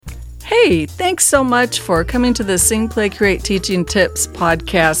Hey, thanks so much for coming to the Sing, Play, Create Teaching Tips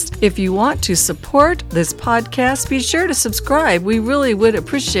podcast. If you want to support this podcast, be sure to subscribe. We really would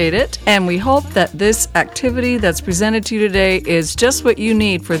appreciate it. And we hope that this activity that's presented to you today is just what you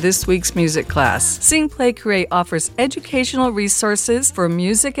need for this week's music class. Sing, Play, Create offers educational resources for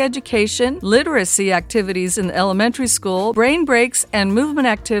music education, literacy activities in elementary school, brain breaks, and movement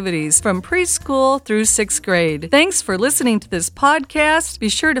activities from preschool through 6th grade. Thanks for listening to this podcast. Be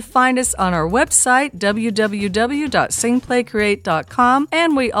sure to find us on our website, www.singplaycreate.com,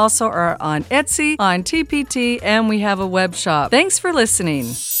 and we also are on Etsy, on TPT, and we have a web shop. Thanks for listening.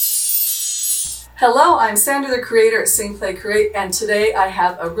 Hello, I'm Sandra, the creator at Sing, Play, Create, and today I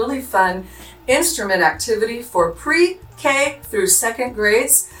have a really fun instrument activity for pre-K through 2nd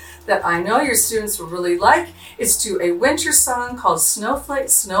grades that I know your students will really like. It's to a winter song called Snowflake,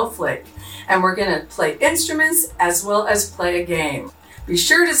 Snowflake, and we're going to play instruments as well as play a game. Be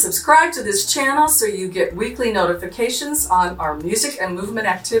sure to subscribe to this channel so you get weekly notifications on our music and movement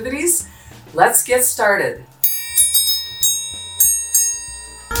activities. Let's get started.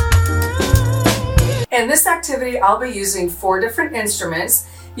 In this activity, I'll be using 4 different instruments.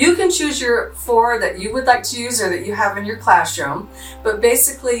 You can choose your 4 that you would like to use or that you have in your classroom, but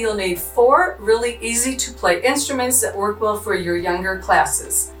basically you'll need 4 really easy to play instruments that work well for your younger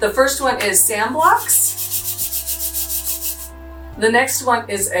classes. The first one is sand blocks. The next one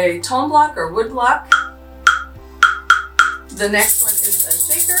is a tone block or wood block. The next one is a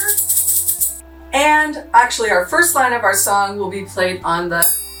shaker. And actually our first line of our song will be played on the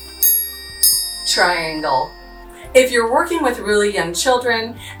triangle. If you're working with really young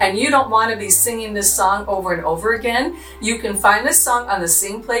children and you don't want to be singing this song over and over again, you can find this song on the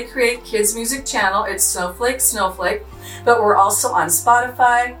Sing, Play, Create Kids Music channel. It's Snowflake, Snowflake. But we're also on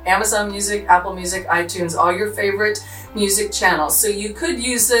Spotify, Amazon Music, Apple Music, iTunes, all your favorite music channels. So you could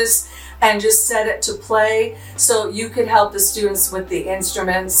use this and just set it to play so you could help the students with the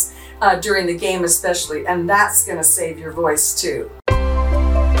instruments during the game especially, and that's going to save your voice too.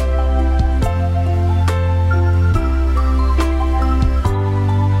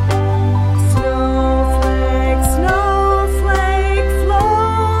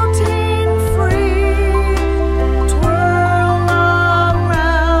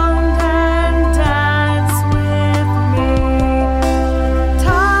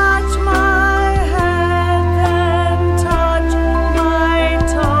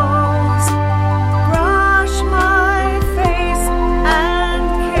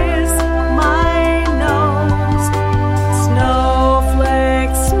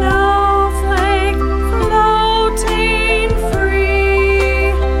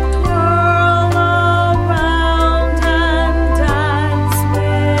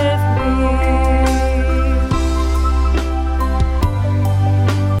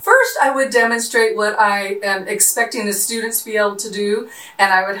 Demonstrate what I am expecting the students to be able to do,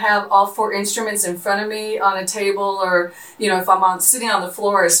 and I would have all 4 instruments in front of me on a table, or if I'm sitting on the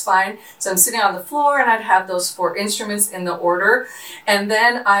floor is fine. So I'm sitting on the floor and I'd have those 4 instruments in the order, and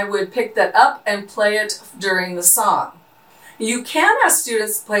then I would pick that up and play it during the song. You can have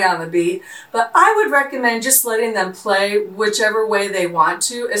students play on the beat, but I would recommend just letting them play whichever way they want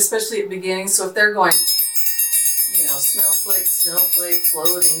to, especially at the beginning. So if they're going snowflake, snowflake,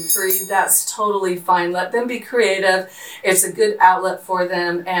 floating free, that's totally fine. Let them be creative. It's a good outlet for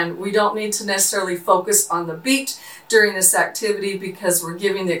them, and we don't need to necessarily focus on the beat during this activity because we're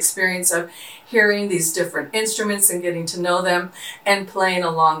giving the experience of hearing these different instruments and getting to know them and playing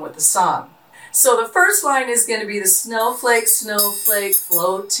along with the song. So the first line is going to be the snowflake, snowflake,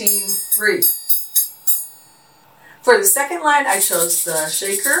 floating free. For the second line, I chose the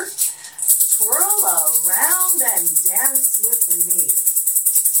shaker. Twirl around and dance with me.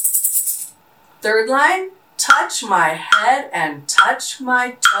 Third line, touch my head and touch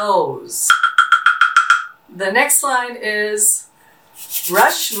my toes. The next line is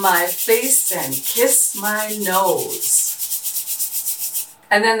brush my face and kiss my nose.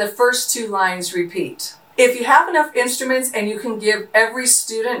 And then the first 2 lines repeat. If you have enough instruments and you can give every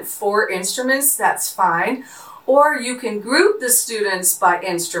student 4 instruments, that's fine. Or you can group the students by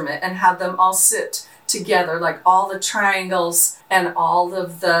instrument and have them all sit together, like all the triangles and all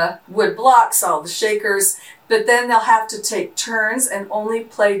of the wood blocks, all the shakers, but then they'll have to take turns and only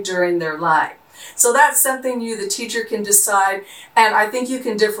play during their line. So that's something you, the teacher, can decide, and I think you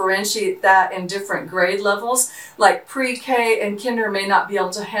can differentiate that in different grade levels. Like pre-K and kinder may not be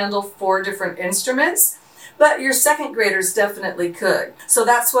able to handle 4 different instruments, but your 2nd graders definitely could. So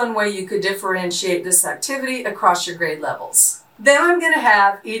that's one way you could differentiate this activity across your grade levels. Then I'm going to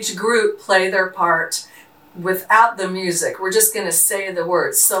have each group play their part without the music. We're just going to say the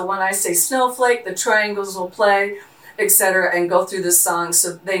words. So when I say Snowflake, the triangles will play, etc., and go through the song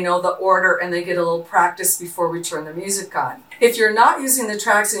so they know the order and they get a little practice before we turn the music on. If you're not using the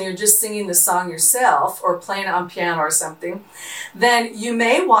tracks and you're just singing the song yourself or playing on piano or something, then you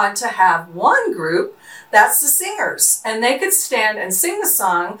may want to have one group that's the singers, and they could stand and sing the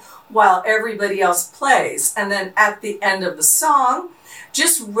song while everybody else plays. And then at the end of the song,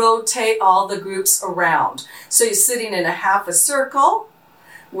 just rotate all the groups around. So you're sitting in a half a circle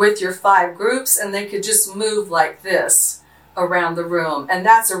with your 5 groups, and they could just move like this around the room. And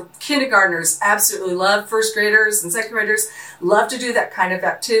that's kindergartners absolutely love, first graders and second graders love to do that kind of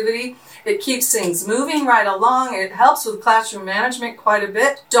activity. It keeps things moving right along. It helps with classroom management quite a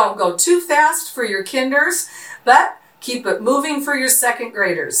bit. Don't go too fast for your kinders, but keep it moving for your second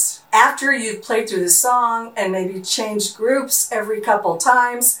graders. After you've played through the song and maybe changed groups every couple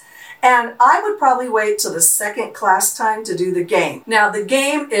times, and I would probably wait till the second class time to do the game. Now the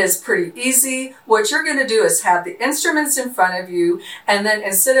game is pretty easy. What you're going to do is have the instruments in front of you, and then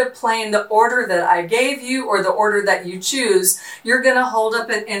instead of playing the order that I gave you or the order that you choose, you're going to hold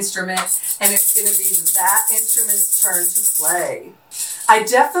up an instrument and it's going to be that instrument's turn to play. I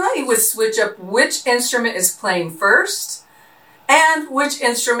definitely would switch up which instrument is playing first and which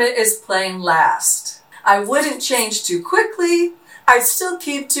instrument is playing last. I wouldn't change too quickly. I'd still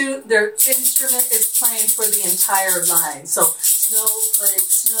keep to their instrument is playing for the entire line. So Snowflake,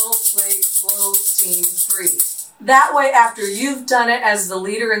 Snowflake, floating free. That way, after you've done it as the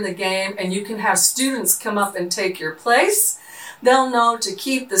leader in the game and you can have students come up and take your place, they'll know to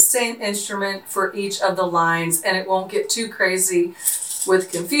keep the same instrument for each of the lines, and it won't get too crazy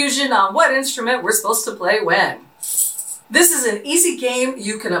with confusion on what instrument we're supposed to play when. This is an easy game.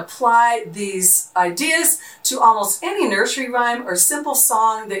 You can apply these ideas to almost any nursery rhyme or simple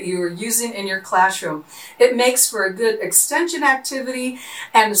song that you're using in your classroom. It makes for a good extension activity,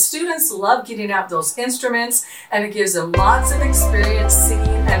 and the students love getting out those instruments, and it gives them lots of experience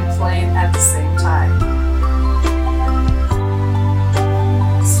singing and playing at the same time.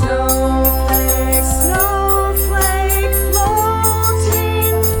 Snowflake, snowflake,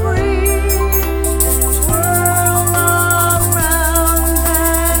 floating free, swirl around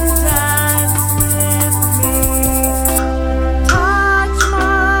and dance with me. Touch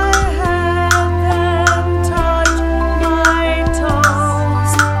my head, then touch my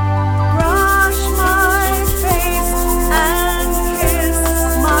toes, brush my face and kiss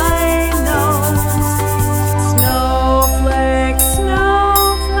my nose. Snowflake,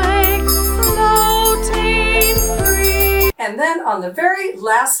 snowflake, floating free. And then on the very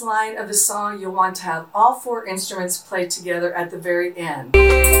last line of the song, you'll want to have all 4 instruments play together at the very end.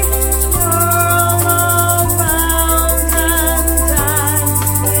 Swirl around and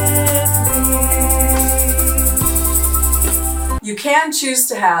dance with me. You can choose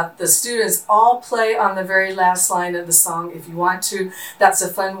to have the students all play on the very last line of the song if you want to. That's a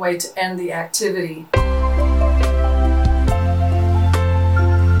fun way to end the activity.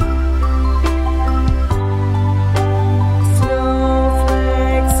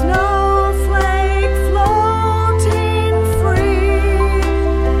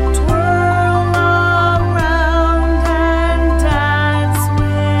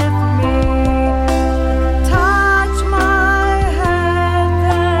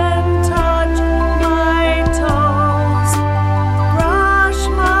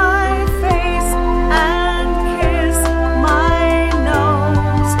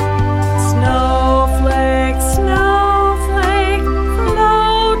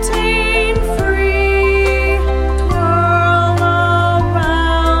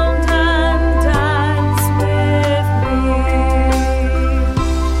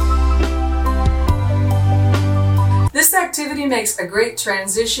 Activity makes a great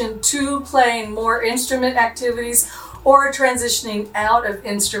transition to playing more instrument activities or transitioning out of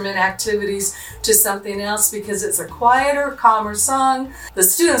instrument activities to something else because it's a quieter, calmer song. The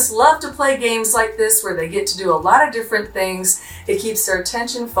students love to play games like this where they get to do a lot of different things. It keeps their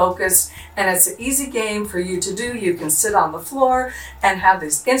attention focused, and it's an easy game for you to do. You can sit on the floor and have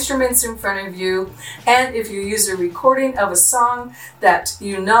these instruments in front of you, and if you use a recording of a song that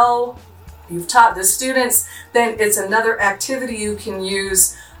you know you've taught the students, then it's another activity you can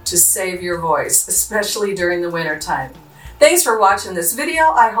use to save your voice, especially during the winter time. Thanks for watching this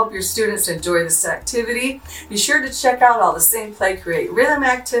video. I hope your students enjoy this activity. Be sure to check out all the Sing, Play, Create Rhythm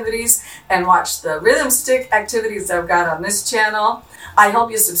activities and watch the rhythm stick activities I've got on this channel. I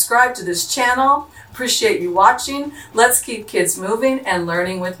hope you subscribe to this channel. Appreciate you watching. Let's keep kids moving and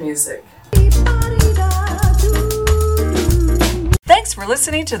learning with music. Thanks for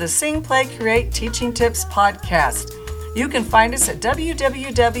listening to the Sing, Play, Create Teaching Tips podcast. You can find us at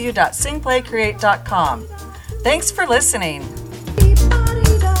www.singplaycreate.com. Thanks for listening.